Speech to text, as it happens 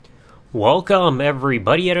Welcome,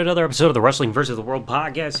 everybody, at another episode of the Wrestling vs. the World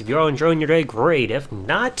podcast. If you're all enjoying your day, great. If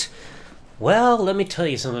not, well, let me tell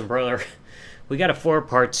you something, brother. We got a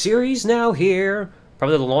 4-part series now here.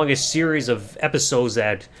 Probably the longest series of episodes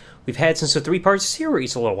that we've had since the 3-part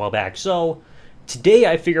series a little while back. So, today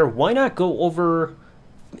I figure, why not go over,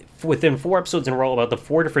 within 4 episodes in a row, about the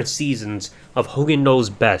 4 different seasons of Hogan Knows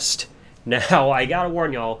Best. Now, I gotta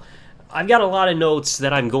warn y'all, I've got a lot of notes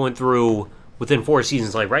that I'm going through within 4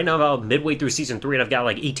 seasons. Like, right now, I'm about midway through season 3, and I've got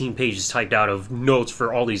like 18 pages typed out of notes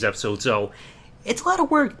for all these episodes, so it's a lot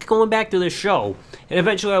of work going back to this show. And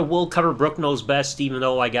eventually I will cover Brooke Knows Best, even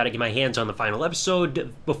though I gotta get my hands on the final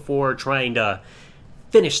episode before trying to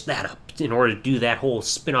finish that up in order to do that whole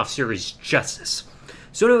spin-off series justice.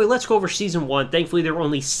 So anyway, let's go over season 1. Thankfully, there were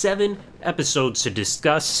only 7 episodes to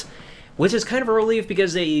discuss, which is kind of a relief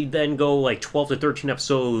because they then go like 12 to 13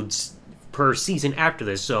 episodes per season after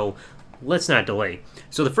this, so let's not delay.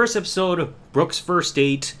 So the first episode, Brooke's first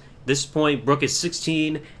date. At this point, Brooke is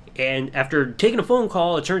 16, and after taking a phone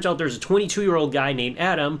call, it turns out there's a 22-year-old guy named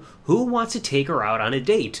Adam who wants to take her out on a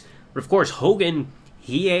date. But of course, Hogan,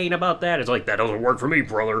 he ain't about that. It's like, that doesn't work for me,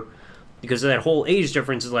 brother. Because of that whole age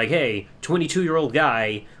difference, is like, hey, 22-year-old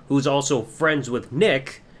guy who's also friends with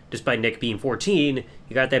Nick, despite Nick being 14,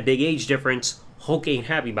 you got that big age difference. Hulk ain't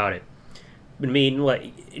happy about it. I mean,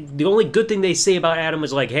 like, the only good thing they say about Adam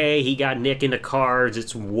is like, hey, he got Nick into cars,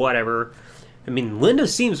 it's whatever. I mean, Linda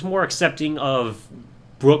seems more accepting of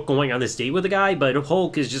Brooke going on this date with a guy, but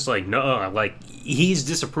Hulk is just like, no, like, he's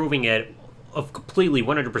disapproving it of completely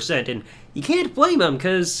 100%, and you can't blame him,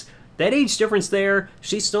 because that age difference there,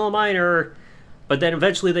 she's still a minor, but then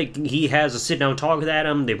eventually he has a sit-down talk with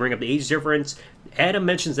Adam, they bring up the age difference. Adam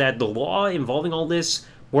mentions that the law involving all this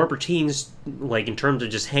more pertains, like, in terms of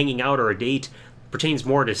just hanging out or a date, pertains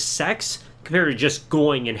more to sex compared to just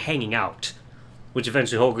going and hanging out. Which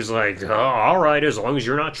eventually Hulk is like, oh, alright, as long as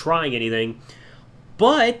you're not trying anything.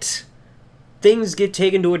 But things get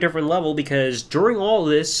taken to a different level because during all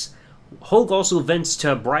this, Hulk also vents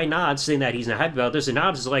to Brian Knobs saying that he's not happy about this, and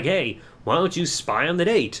Knobs is like, hey, why don't you spy on the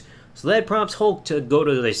date? So that prompts Hulk to go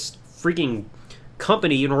to this freaking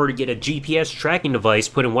company in order to get a GPS tracking device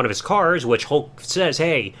put in one of his cars, which Hulk says,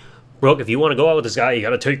 hey, Brooke, if you want to go out with this guy, you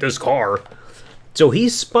gotta take this car. So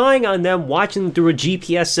he's spying on them, watching through a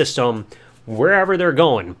GPS system wherever they're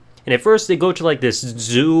going. And at first they go to like this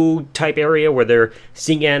zoo type area where they're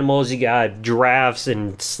seeing animals. You got giraffes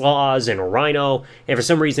and sloths and a rhino. And for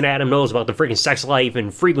some reason Adam knows about the freaking sex life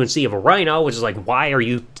and frequency of a rhino, which is like, why are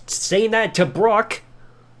you saying that to Brooke?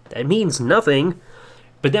 That means nothing.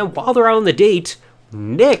 But then while they're out on the date,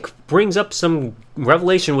 Nick brings up some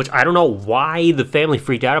revelation, which I don't know why the family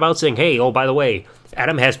freaked out about, saying, hey, oh, by the way,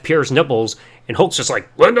 Adam has pierced nipples. And Hulk's just like,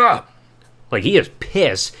 Linda! Like, he is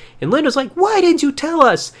pissed. And Linda's like, why didn't you tell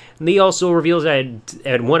us? And he also reveals that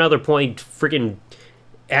at one other point, freaking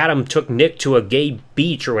Adam took Nick to a gay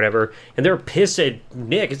beach or whatever, and they're pissed at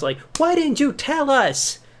Nick. It's like, why didn't you tell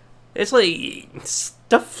us? It's like,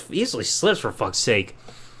 stuff easily slips, for fuck's sake.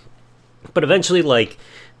 But eventually, like,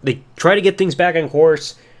 they try to get things back on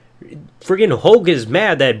course. Friggin' Hulk is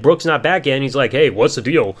mad that Brooke's not back yet, and he's like, hey, what's the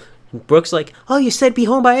deal? And Brooke's like, oh, you said be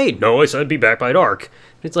home by 8. No, I said be back by dark.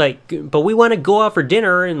 It's like, but we want to go out for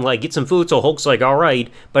dinner and, like, get some food, so Hulk's like, all right.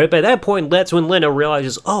 But by that point, that's when Linda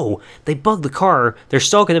realizes, oh, they bugged the car, they're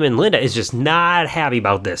stalking them, and Linda is just not happy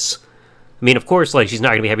about this. I mean, of course, like, she's not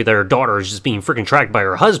going to be happy that her daughter is just being freaking tracked by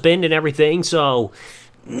her husband and everything, so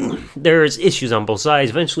there's issues on both sides.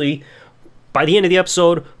 Eventually, by the end of the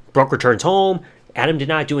episode, Brooke returns home. Adam did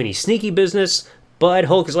not do any sneaky business, but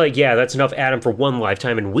Hulk is like, yeah, that's enough Adam for one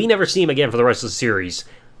lifetime, and we never see him again for the rest of the series.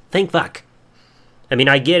 Thank fuck. I mean,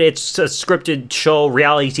 I get it's a scripted show,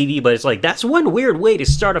 reality TV, but it's like, that's one weird way to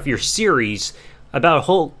start off your series about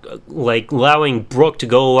Hulk, like, allowing Brooke to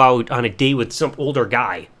go out on a date with some older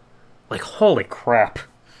guy. Like, holy crap.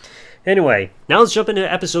 Anyway, now let's jump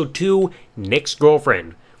into episode 2, Nick's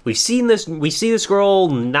Girlfriend. We see this girl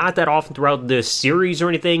not that often throughout the series or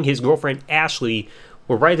anything. His girlfriend, Ashley,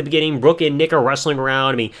 were right at the beginning. Brooke and Nick are wrestling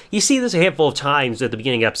around. I mean, you see this a handful of times at the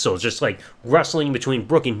beginning episodes, just like wrestling between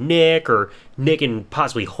Brooke and Nick, or Nick and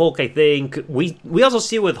possibly Hulk, I think. We also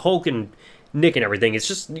see it with Hulk and Nick and everything. It's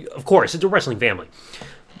just, of course, it's a wrestling family.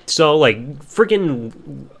 So, like,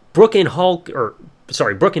 freaking Brooke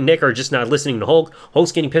and Nick are just not listening to Hulk.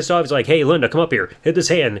 Hulk's getting pissed off. He's like, hey, Linda, come up here. Hit this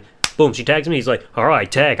hand. Boom, she tags me. He's like, all right,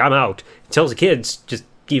 tag, I'm out. Tells the kids, just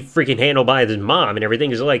get freaking handled by his mom and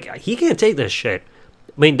everything. He's like, he can't take this shit.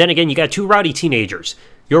 I mean, then again, you got 2 rowdy teenagers.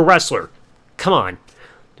 You're a wrestler. Come on.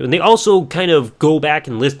 And they also kind of go back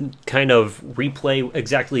and kind of replay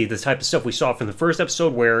exactly the type of stuff we saw from the first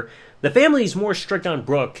episode, where the family is more strict on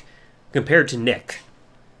Brooke compared to Nick.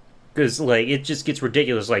 Because, like, it just gets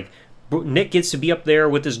ridiculous. Like, Nick gets to be up there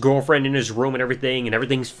with his girlfriend in his room and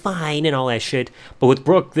everything's fine and all that shit. But with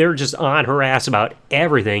Brooke, they're just on her ass about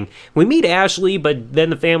everything. We meet Ashley, but then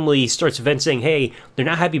the family starts eventually saying, hey, they're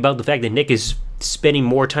not happy about the fact that Nick is spending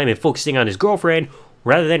more time and focusing on his girlfriend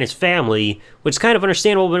rather than his family, which is kind of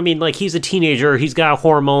understandable, but I mean, like, he's a teenager, he's got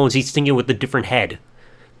hormones, he's thinking with a different head.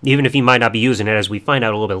 Even if he might not be using it, as we find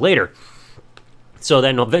out a little bit later. So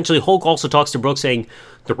then eventually Hulk also talks to Brooke saying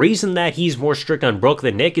the reason that he's more strict on Brooke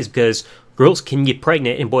than Nick is because girls can get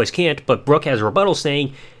pregnant and boys can't, but Brooke has a rebuttal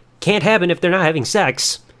saying can't happen if they're not having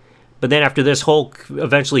sex. But then after this, Hulk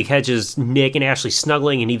eventually catches Nick and Ashley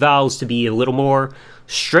snuggling, and he vows to be a little more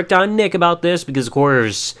strict on Nick about this because, of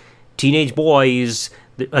course, teenage boys,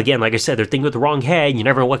 again, like I said, they're thinking with the wrong head. You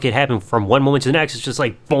never know what could happen from one moment to the next. It's just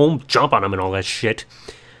like, boom, jump on them and all that shit.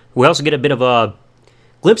 We also get a bit of a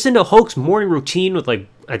glimpse into Hulk's morning routine with, like,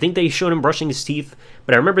 I think they showed him brushing his teeth,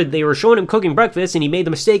 but I remember they were showing him cooking breakfast, and he made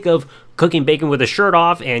the mistake of cooking bacon with his shirt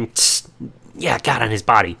off, and got on his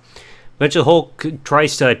body. Eventually, Hulk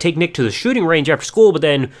tries to take Nick to the shooting range after school, but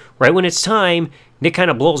then, right when it's time, Nick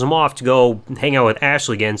kind of blows him off to go hang out with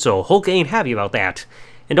Ashley again, so Hulk ain't happy about that.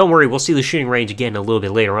 And don't worry, we'll see the shooting range again a little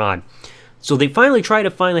bit later on. So they finally try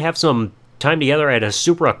to have some time together at a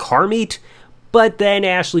Supra car meet, but then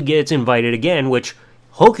Ashley gets invited again, which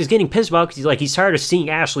Hulk is getting pissed about because he's tired of seeing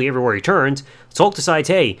Ashley everywhere he turns. So Hulk decides,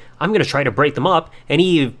 hey, I'm going to try to break them up, and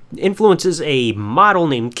he influences a model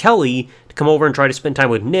named Kelly to come over and try to spend time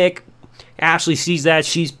with Nick. Ashley sees that,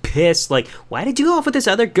 she's pissed, like, why did you go off with this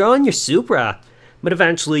other girl in your Supra? But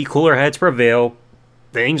eventually, cooler heads prevail,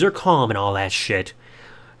 things are calm and all that shit.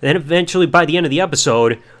 Then eventually, by the end of the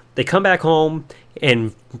episode, they come back home,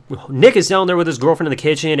 and Nick is down there with his girlfriend in the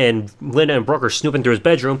kitchen, and Linda and Brooke are snooping through his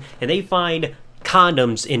bedroom, and they find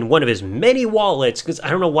condoms in one of his many wallets, because I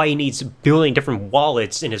don't know why he needs a billion different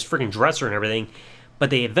wallets in his freaking dresser and everything, but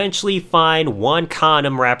they eventually find one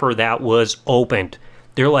condom wrapper that was opened.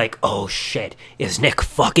 They're like, oh shit, is Nick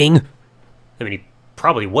fucking? I mean, he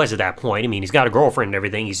probably was at that point. I mean, he's got a girlfriend and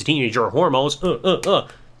everything, he's a teenager, hormones,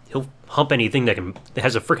 He'll hump anything that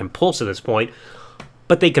has a freaking pulse at this point.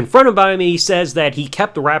 But they confront him about him, and he says that he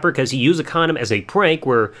kept the wrapper because he used a condom as a prank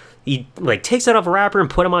where he, like, takes it off a wrapper and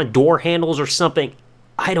put them on door handles or something.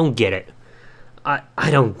 I don't get it. I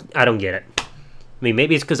don't get it. I mean,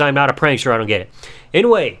 maybe it's because I'm not a prankster, I don't get it.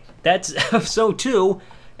 Anyway, that's episode 2.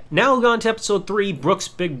 Now we'll go on to episode 3, Brooke's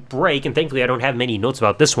Big Break, and thankfully I don't have many notes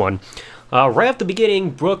about this one. Right off the beginning,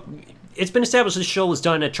 Brooke... It's been established this show was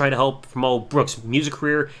done to try to help promote Brooke's music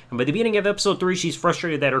career, and by the beginning of episode 3, she's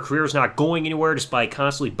frustrated that her career is not going anywhere despite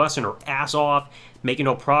constantly busting her ass off, making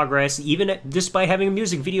no progress, even despite having a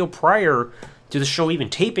music video prior to the show even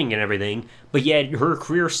taping and everything, but yet her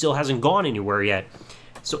career still hasn't gone anywhere yet.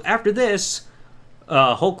 So after this,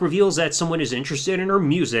 Hulk reveals that someone is interested in her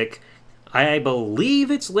music. I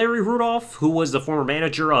believe it's Larry Rudolph, who was the former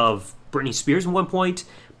manager of Britney Spears at one point.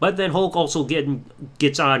 But then Hulk also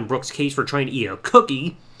gets on Brooke's case for trying to eat a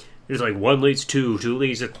cookie. It's like 1 leads to 2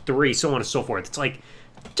 leads to 3, so on and so forth. It's like,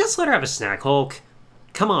 just let her have a snack, Hulk.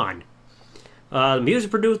 Come on. The music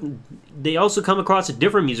producer, they also come across a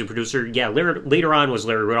different music producer. Yeah, later on was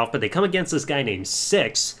Larry Rudolph, but they come against this guy named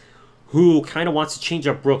Six, who kind of wants to change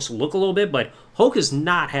up Brooke's look a little bit, but Hulk is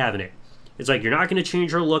not having it. It's like, you're not going to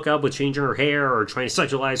change her look up with changing her hair or trying to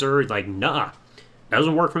sexualize her. It's like, nah, that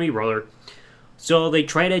doesn't work for me, brother. So they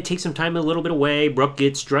try to take some time a little bit away. Brooke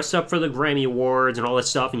gets dressed up for the Grammy Awards and all that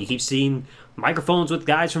stuff, and you keep seeing microphones with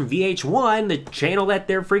guys from VH1, the channel that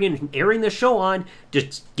they're friggin' airing the show on,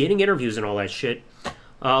 just getting interviews and all that shit.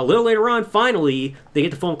 A little later on, finally, they get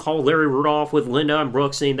the phone call, Larry Rudolph with Linda and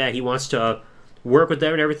Brooke, saying that he wants to work with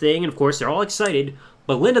them and everything, and of course they're all excited.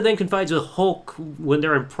 But Linda then confides with Hulk when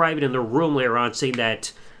they're in private in their room later on, saying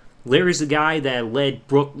that Larry's the guy that led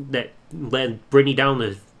Britney down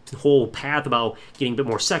the whole path about getting a bit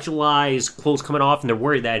more sexualized, clothes coming off, and they're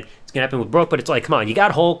worried that it's going to happen with Brooke, but it's like, come on, you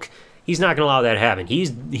got Hulk, he's not going to allow that to happen.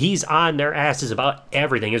 He's on their asses about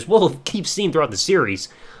everything, as we'll keep seeing throughout the series.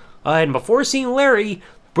 And before seeing Larry,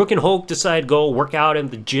 Brooke and Hulk decide to go work out in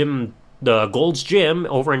the gym, the Gold's Gym,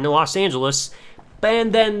 over in Los Angeles,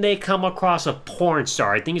 and then they come across a porn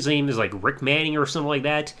star. I think his name is like Rick Manning or something like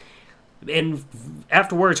that. And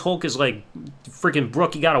afterwards, Hulk is like, freaking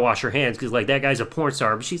Brooke, you gotta wash your hands, because, like, that guy's a porn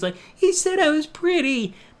star. But she's like, he said I was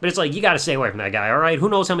pretty. But it's like, you gotta stay away from that guy, alright? Who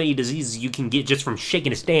knows how many diseases you can get just from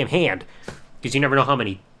shaking his damn hand? Because you never know how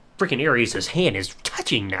many freaking areas his hand is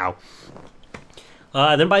touching now.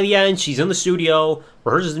 Then by the end, she's in the studio,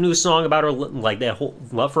 rehearses a new song about her, like, that whole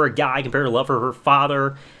love for a guy compared to love for her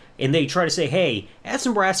father. And they try to say, hey, add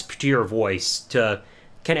some rasp to your voice to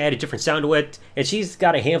kind of add a different sound to it. And she's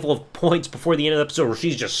got a handful of points before the end of the episode where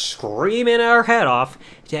she's just screaming her head off.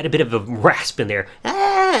 She had a bit of a rasp in there.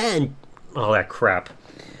 And all that crap.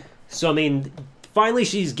 So, I mean, finally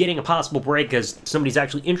she's getting a possible break because somebody's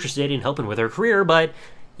actually interested in helping with her career, but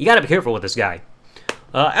you gotta be careful with this guy.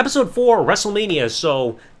 Episode 4, WrestleMania.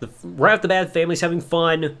 So, right off the bat, the family's having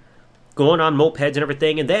fun, going on mopeds and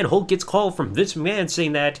everything, and then Hulk gets called from Vince McMahon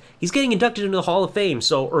saying that he's getting inducted into the Hall of Fame.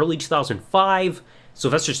 So, early 2005,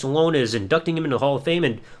 Sylvester Stallone is inducting him into the Hall of Fame,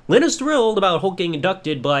 and Linda's thrilled about Hulk getting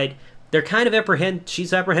inducted, but they're kind of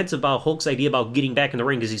she's apprehensive about Hulk's idea about getting back in the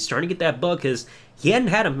ring because he's starting to get that bug because he hadn't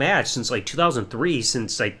had a match since like 2003,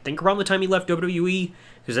 since I think around the time he left WWE.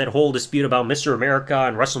 There's that whole dispute about Mr. America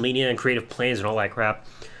and WrestleMania and creative plans and all that crap.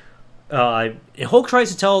 And Hulk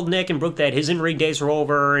tries to tell Nick and Brooke that his in-ring days are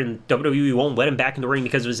over and WWE won't let him back in the ring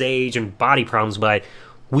because of his age and body problems, but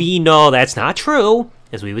we know that's not true,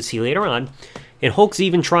 as we would see later on. And Hulk's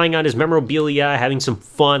even trying on his memorabilia, having some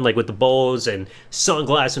fun, like with the bows and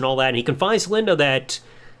sunglasses and all that, and he confides to Linda that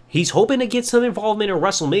he's hoping to get some involvement in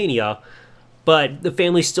WrestleMania, but the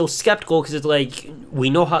family's still skeptical because it's like,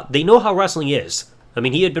 they know how wrestling is. I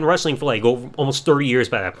mean, he had been wrestling for like almost 30 years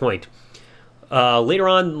by that point. Later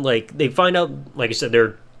on, like, they find out, like I said,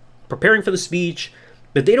 they're preparing for the speech,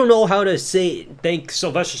 but they don't know how to thank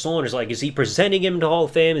Sylvester Stallone. It's like, is he presenting him to Hall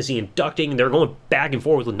of Fame? Is he inducting? They're going back and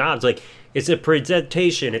forth with nods. Like, it's a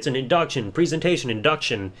presentation, it's an induction, presentation,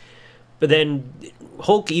 induction. But then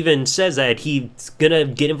Hulk even says that he's going to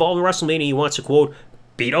get involved in WrestleMania. He wants to, quote,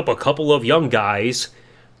 beat up a couple of young guys.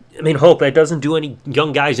 I mean, Hulk, that doesn't do any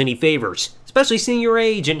young guys any favors, especially seeing your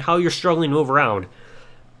age and how you're struggling to move around.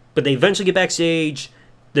 But they eventually get backstage.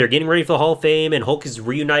 They're getting ready for the Hall of Fame, and Hulk is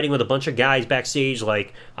reuniting with a bunch of guys backstage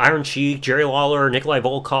like Iron Sheik, Jerry Lawler, Nikolai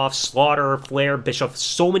Volkov, Slaughter, Flair, Bischoff,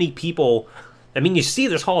 so many people. I mean, you see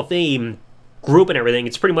this Hall of Fame group and everything.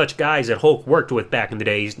 It's pretty much guys that Hulk worked with back in the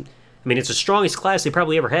days. I mean, it's the strongest class they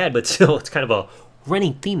probably ever had, but still, it's kind of a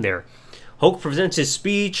running theme there. Hulk presents his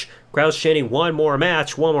speech, crowd's chanting, one more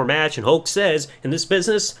match, and Hulk says, in this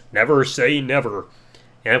business, never say never.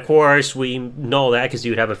 And of course, we know that because he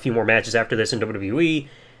would have a few more matches after this in WWE.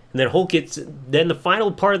 And then the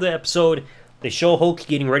final part of the episode, they show Hulk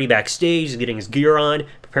getting ready backstage, getting his gear on,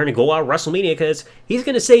 preparing to go out WrestleMania because he's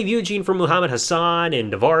going to save Eugene from Muhammad Hassan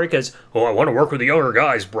and Daivari because, I want to work with the younger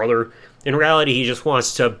guys, brother. In reality, he just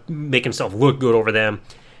wants to make himself look good over them.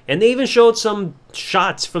 And they even showed some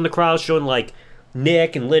shots from the crowd showing like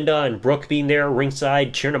Nick and Linda and Brooke being there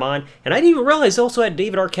ringside, cheering them on. And I didn't even realize they also had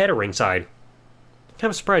David Arquette at ringside. Kind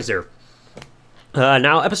of surprised there.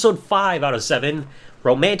 Now, episode 5 out of 7,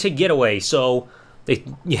 Romantic Getaway. So,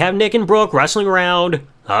 you have Nick and Brooke wrestling around,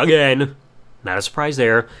 again. Not a surprise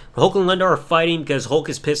there. Hulk and Linda are fighting because Hulk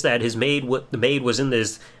is pissed that the maid was in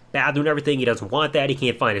this bathroom and everything. He doesn't want that. He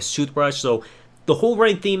can't find his toothbrush. So, the whole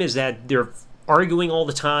running theme is that they're arguing all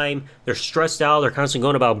the time. They're stressed out. They're constantly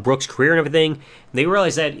going about Brooke's career and everything. And they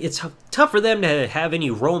realize that it's tough for them to have any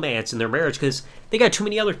romance in their marriage because they got too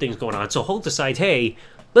many other things going on. So Hulk decides, hey,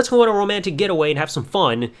 let's go on a romantic getaway and have some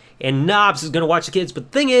fun. And Knobs is going to watch the kids.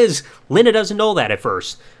 But the thing is, Linda doesn't know that at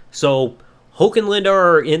first. So Hulk and Linda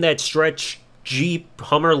are in that stretch Jeep,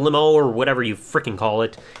 Hummer, limo, or whatever you freaking call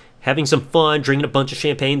it, having some fun, drinking a bunch of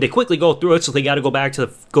champagne. They quickly go through it, so they got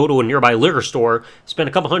to go to a nearby liquor store, spend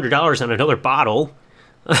a couple $100s on another bottle.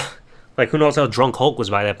 Like, who knows how drunk Hulk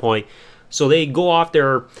was by that point. So they go off,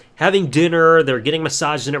 they're having dinner, they're getting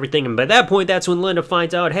massages and everything, and by that point, that's when Linda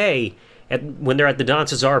finds out, hey, when they're at the Don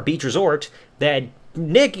Cesar Beach Resort, that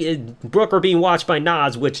Nick and Brooke are being watched by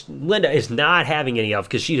Knobs, which Linda is not having any of,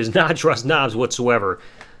 because she does not trust Knobs whatsoever.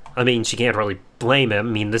 I mean, she can't really blame him.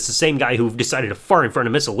 I mean, this is the same guy who decided to fart in front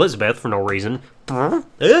of Miss Elizabeth for no reason.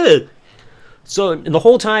 So, and the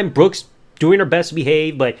whole time, Brooke's doing her best to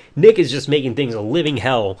behave, but Nick is just making things a living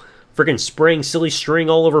hell. Freaking spraying silly string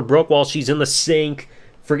all over Brooke while she's in the sink.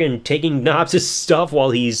 Freaking taking Knobs' stuff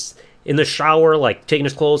while he's in the shower, like taking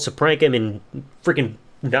his clothes to prank him, and freaking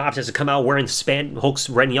Knobs has to come out wearing Hulk's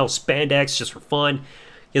red and yellow spandex just for fun.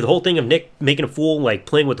 Yeah, the whole thing of Nick making a fool, like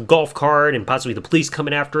playing with the golf cart and possibly the police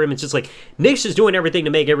coming after him. It's just like Nick's just doing everything to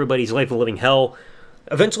make everybody's life a living hell.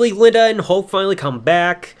 Eventually, Linda and Hulk finally come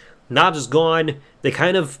back. Knobs is gone. They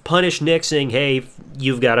kind of punish Nick, saying, hey,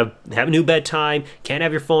 you've got to have a new bedtime, can't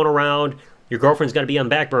have your phone around, your girlfriend's got to be on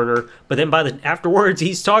back burner. But then afterwards,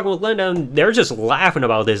 he's talking with Linda, and they're just laughing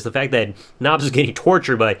about this, the fact that Knobs is getting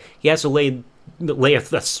tortured, but he has to lay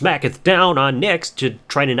a smacketh down on Nick to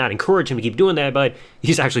try to not encourage him to keep doing that, but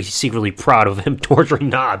he's actually secretly proud of him torturing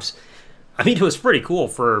Knobs. I mean, it was pretty cool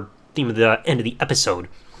for theme of the end of the episode.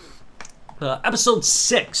 Episode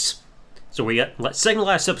 6, So we got second to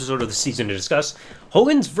last episode of the season to discuss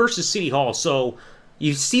Hogan's versus City Hall. So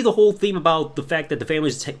you see the whole theme about the fact that the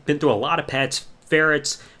family's been through a lot of pets,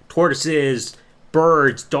 ferrets, tortoises,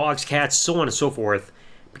 birds, dogs, cats, so on and so forth,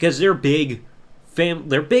 because they're big,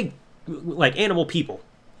 like animal people.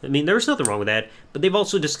 I mean, there's nothing wrong with that, but they've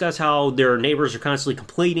also discussed how their neighbors are constantly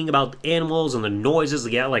complaining about animals and the noises.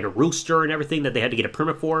 They got like a rooster and everything that they had to get a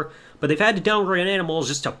permit for, but they've had to downgrade animals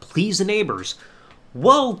just to please the neighbors.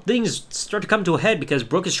 Well, things start to come to a head because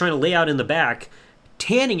Brooke is trying to lay out in the back,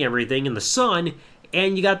 tanning everything in the sun,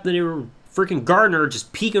 and you got the freaking gardener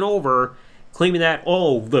just peeking over, claiming that,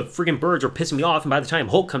 oh, the freaking birds are pissing me off, and by the time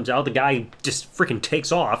Hulk comes out, the guy just freaking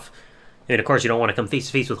takes off. And of course, you don't want to come face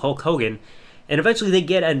to face with Hulk Hogan. And eventually they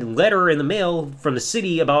get a letter in the mail from the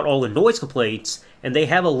city about all the noise complaints, and they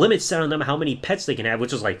have a limit set on them how many pets they can have,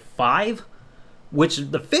 which is like 5, which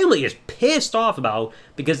the family is pissed off about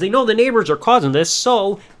because they know the neighbors are causing this,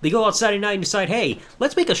 so they go outside at night and decide, hey,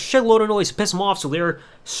 let's make a shitload of noise to piss them off, so they're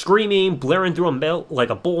screaming, blaring through like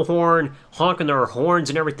a bullhorn, honking their horns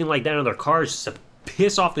and everything like that in their cars just to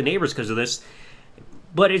piss off the neighbors because of this.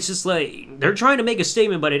 But it's just like, they're trying to make a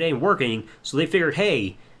statement, but it ain't working, so they figured,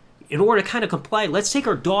 hey, in order to kind of comply, let's take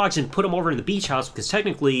our dogs and put them over to the beach house, because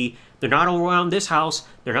technically they're not around this house,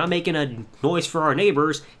 they're not making a noise for our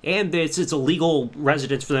neighbors, and it's a legal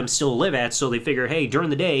residence for them still to live at, so they figure, hey, during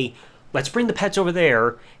the day, let's bring the pets over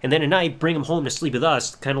there, and then at night, bring them home to sleep with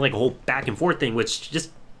us, kind of like a whole back and forth thing, which just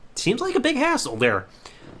seems like a big hassle there.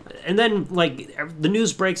 And then, like, the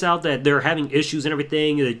news breaks out that they're having issues and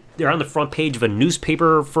everything, they're on the front page of a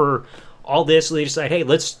newspaper for all this, so they decide, hey,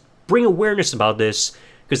 let's bring awareness about this,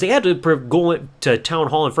 because they had to go to town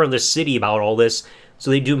hall in front of the city about all this. So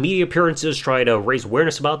they do media appearances, try to raise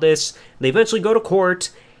awareness about this. They eventually go to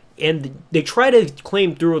court, and they try to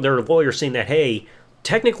claim through their lawyer saying that, hey,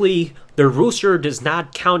 technically, their rooster does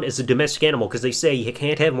not count as a domestic animal, because they say you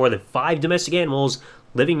can't have more than 5 domestic animals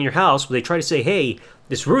living in your house. But they try to say, hey,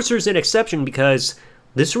 this rooster is an exception because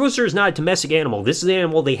this rooster is not a domestic animal. This is an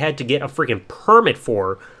animal they had to get a freaking permit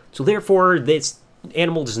for. So therefore, this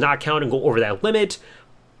animal does not count and go over that limit.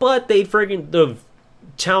 But the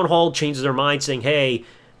town hall changes their mind saying, hey,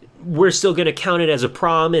 we're still going to count it as a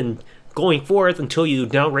problem, and going forth until you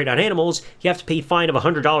downgrade on animals, you have to pay a fine of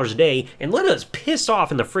 $100 a day, and let us pissed off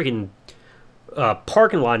in the freaking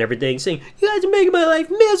parking lot and everything, saying, you guys are making my life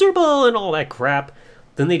miserable and all that crap.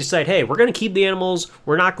 Then they decide, hey, we're going to keep the animals,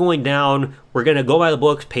 we're not going down, we're going to go by the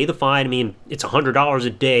books, pay the fine. I mean, it's $100 a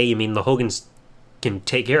day. I mean, the Hogans can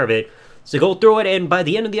take care of it. So they go through it, and by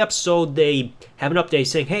the end of the episode, they have an update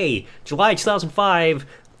saying, hey, July 2005,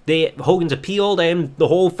 Hogan's appealed, and the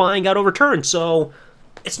whole fine got overturned, so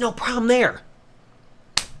it's no problem there.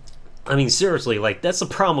 I mean, seriously, like, that's the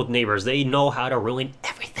problem with neighbors. They know how to ruin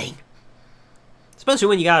everything. Especially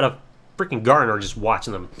when you got a freaking gardener just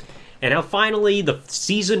watching them. And now finally, the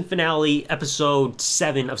season finale, episode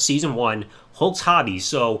 7 of season 1, Hulk's hobbies.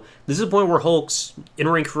 So this is the point where Hulk's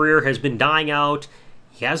in-ring career has been dying out.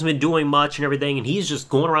 He hasn't been doing much and everything, and he's just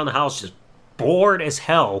going around the house just bored as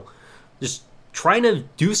hell, just trying to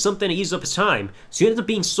do something to ease up his time. So he ends up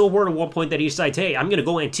being so bored at one point that he decides, hey, I'm going to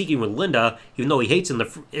go antiquing with Linda, even though he hates him.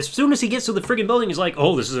 As soon as he gets to the friggin' building, he's like,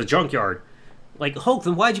 oh, this is a junkyard. Like, Hulk,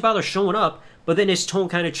 then why'd you bother showing up? But then his tone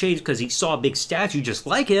kind of changed because he saw a big statue just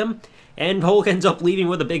like him, and Hulk ends up leaving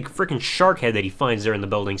with a big freaking shark head that he finds there in the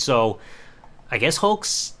building. So I guess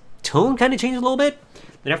Hulk's tone kind of changed a little bit.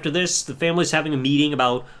 Then after this, the family's having a meeting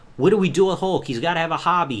about what do we do with Hulk? He's got to have a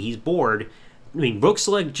hobby. He's bored. I mean, Brooks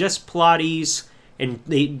like just Pilates, and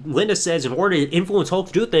Linda says in order to influence Hulk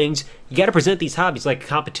to do things, you got to present these hobbies like a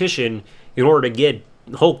competition in order to get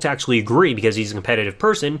Hulk to actually agree because he's a competitive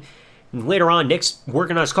person. And later on, Nick's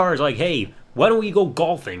working on his car. He's like, hey, why don't we go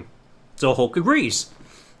golfing? So Hulk agrees.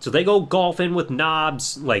 So they go golfing with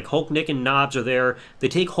Knobs. Like Hulk, Nick, and Knobs are there. They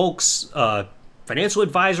take Hulk's financial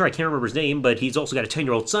advisor, I can't remember his name, but he's also got a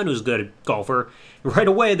 10-year-old son who's a good golfer. And right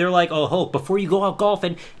away, they're like, oh, Hulk, before you go out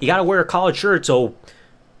golfing, you gotta wear a collared shirt. So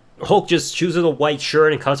Hulk just chooses a white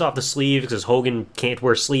shirt and cuts off the sleeves because Hogan can't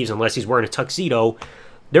wear sleeves unless he's wearing a tuxedo.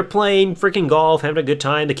 They're playing freaking golf, having a good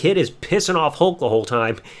time. The kid is pissing off Hulk the whole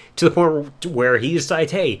time to the point where he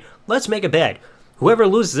decides, hey, let's make a bet. Whoever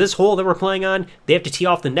loses this hole that we're playing on, they have to tee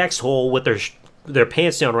off the next hole with their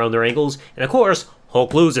pants down around their ankles. And of course,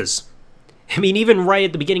 Hulk loses. I mean, even right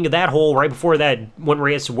at the beginning of that hole, right before that one where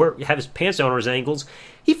he has to have his pants down on his ankles,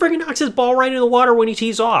 he freaking knocks his ball right into the water when he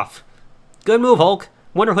tees off. Good move, Hulk.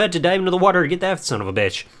 Wonder who had to dive into the water to get that son of a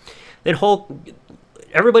bitch. Then Hulk,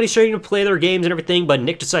 everybody's starting to play their games and everything, but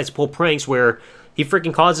Nick decides to pull pranks where he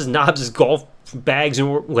freaking causes Knobs' golf bags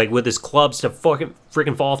and like with his clubs to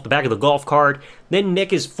freaking fall off the back of the golf cart. Then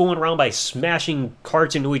Nick is fooling around by smashing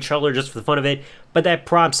carts into each other just for the fun of it, but that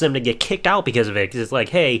prompts them to get kicked out because of it, because it's like,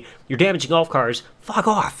 hey, you're damaging golf cars, fuck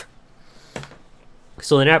off.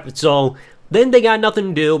 So then they got nothing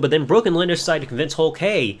to do, but then Brooke and Linda decide to convince Hulk,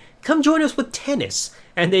 hey, come join us with tennis,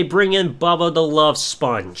 and they bring in Bubba the Love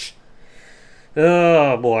Sponge.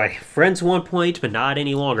 Oh boy, friends at one point, but not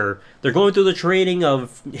any longer. They're going through the training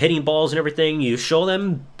of hitting balls and everything. You show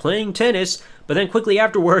them playing tennis, but then quickly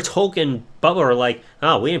afterwards, Hulk and Bubba are like,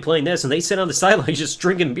 oh, we ain't playing this, and they sit on the sidelines just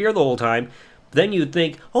drinking beer the whole time. But then you'd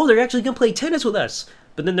think, oh, they're actually going to play tennis with us.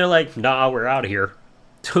 But then they're like, nah, we're out of here.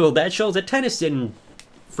 So that shows that tennis didn't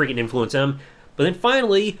freaking influence them. But then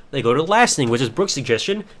finally, they go to the last thing, which is Brooke's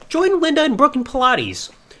suggestion, join Linda and Brooke in Pilates.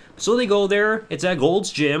 So they go there, it's at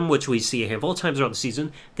Gold's Gym, which we see a handful of times throughout the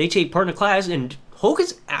season. They take part in a class, and Hulk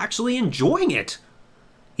is actually enjoying it.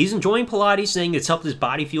 He's enjoying Pilates, saying it's helped his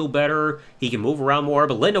body feel better, he can move around more,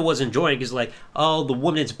 but Linda was enjoying it because like, oh, the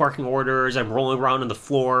woman's barking orders, I'm rolling around on the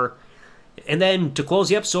floor. And then to close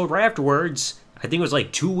the episode right afterwards, I think it was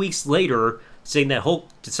like 2 weeks later, saying that Hulk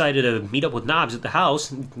decided to meet up with Knobs at the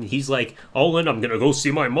house. And he's like, oh, Linda, I'm going to go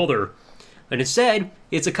see my mother. And instead,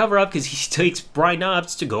 it's a cover-up because he takes Brian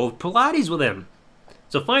Knobs to go Pilates with him.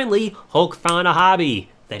 So finally, Hulk found a hobby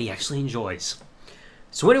that he actually enjoys.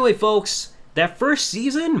 So anyway, folks, that first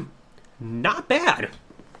season, not bad.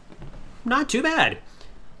 Not too bad.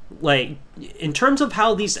 Like, in terms of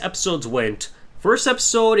how these episodes went, first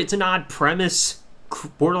episode, it's an odd premise,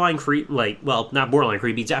 borderline creepy, not borderline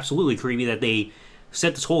creepy, it's absolutely creepy that they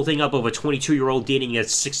set this whole thing up of a 22-year-old dating a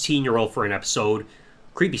 16-year-old for an episode.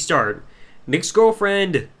 Creepy start. Nick's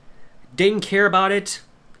girlfriend didn't care about it.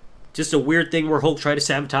 Just a weird thing where Hulk tried to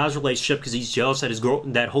sabotage the relationship because he's jealous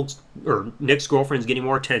that Nick's girlfriend's getting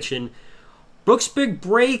more attention. Brooke's big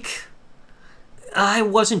break, I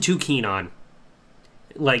wasn't too keen on.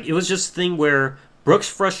 Like, it was just a thing where Brooke's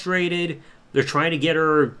frustrated. They're trying to get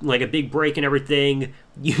her like a big break and everything.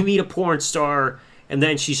 You meet a porn star, and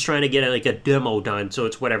then she's trying to get a demo done. So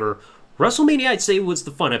it's whatever. WrestleMania, I'd say, was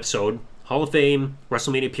the fun episode. Hall of Fame,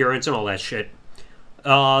 WrestleMania appearance, and all that shit.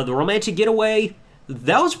 The romantic getaway,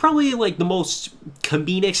 that was probably like the most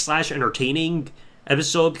comedic / entertaining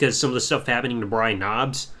episode because some of the stuff happening to Brian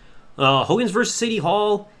Knobs. Hogan's vs. City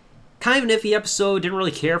Hall, kind of an iffy episode, didn't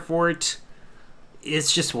really care for it.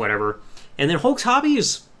 It's just whatever. And then Hulk's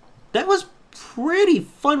hobbies, that was pretty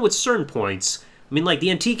fun with certain points. I mean, like the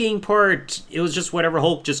antiquing part, it was just whatever,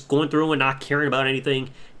 Hulk just going through and not caring about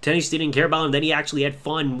anything. Tennis didn't care about him, then he actually had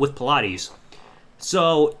fun with Pilates.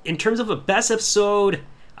 So, in terms of a best episode,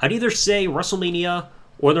 I'd either say WrestleMania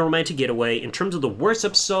or The Romantic Getaway. In terms of the worst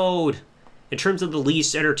episode, in terms of the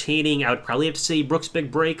least entertaining, I would probably have to say Brooke's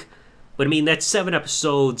Big Break. But I mean, that's 7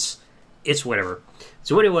 episodes. It's whatever.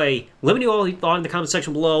 So anyway, let me know what you thought in the comment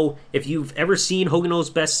section below. If you've ever seen Hogan Knows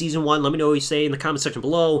Best Season 1, let me know what you say in the comment section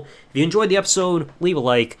below. If you enjoyed the episode, leave a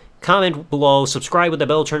like. Comment below, subscribe with the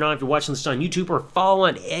bell turned on if you're watching this on YouTube, or follow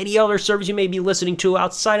on any other service you may be listening to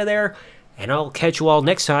outside of there. And I'll catch you all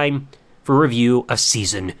next time for a review of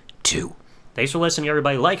Season 2. Thanks for listening,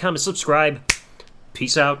 everybody. Like, comment, subscribe.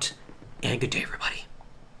 Peace out, and good day, everybody.